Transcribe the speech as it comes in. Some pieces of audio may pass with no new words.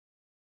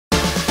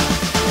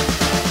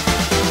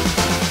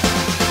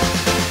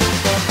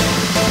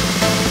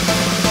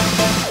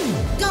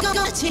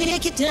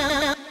break it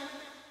down.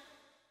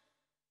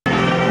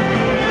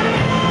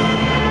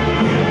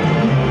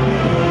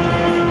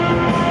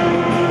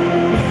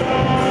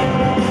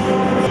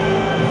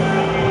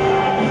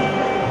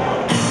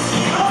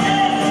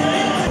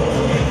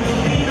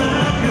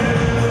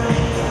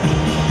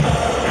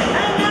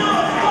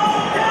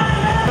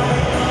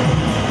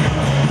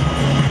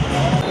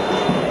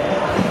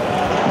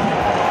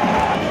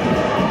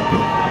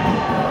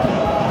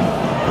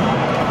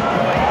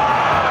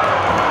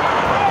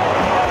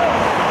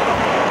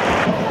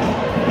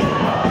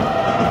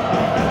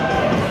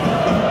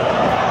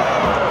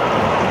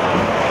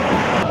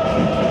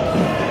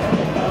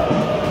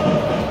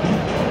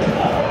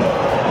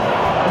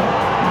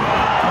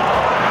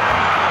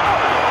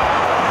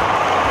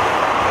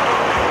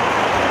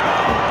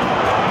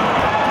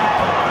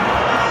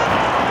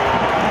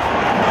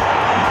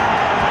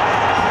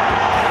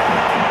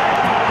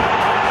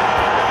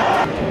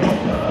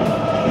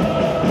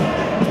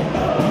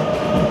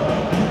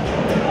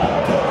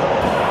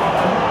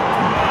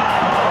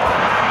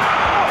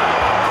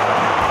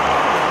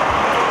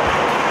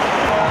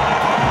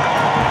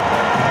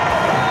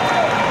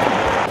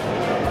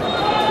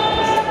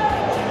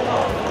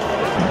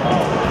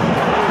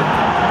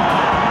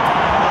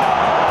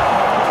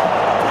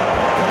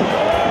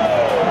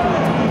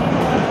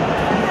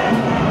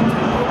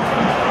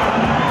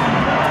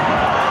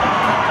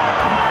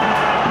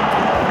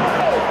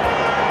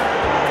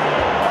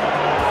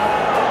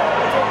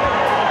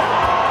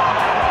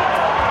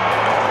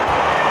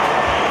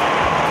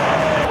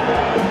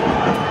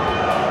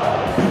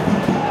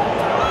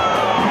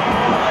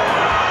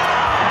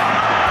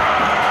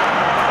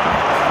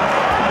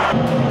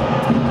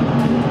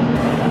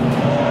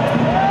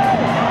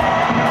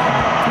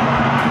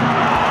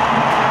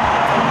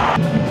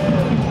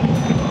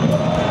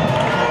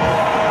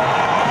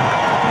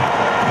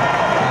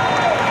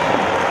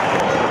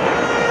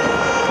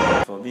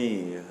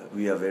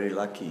 We are very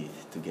lucky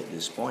to get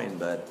this point,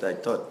 but I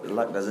thought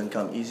luck doesn't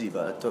come easy,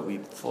 but I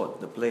thought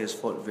the players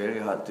fought very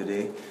hard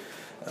today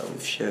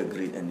with sheer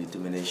grit and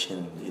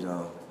determination. You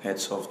know,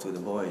 hats off to the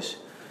boys.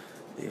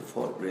 They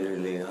fought really,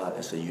 really hard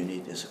as a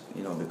unit,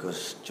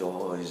 because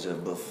Johor is a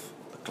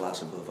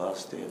class above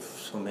us. They have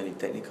so many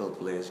technical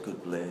players,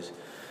 good players.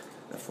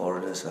 The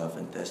foreigners are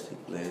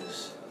fantastic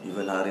players.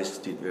 Even Haris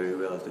did very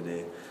well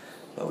today.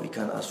 But we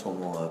can't ask for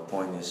more. A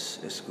point is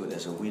as good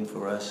as a win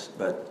for us.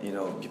 But,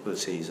 people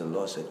say it's a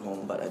loss at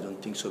home, but I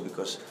don't think so,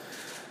 because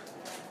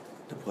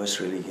the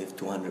boys really gave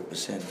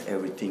 200%.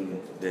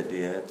 Everything that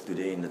they had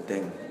today in the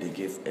tank, they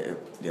gave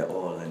their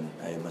all, and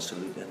I must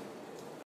salute them.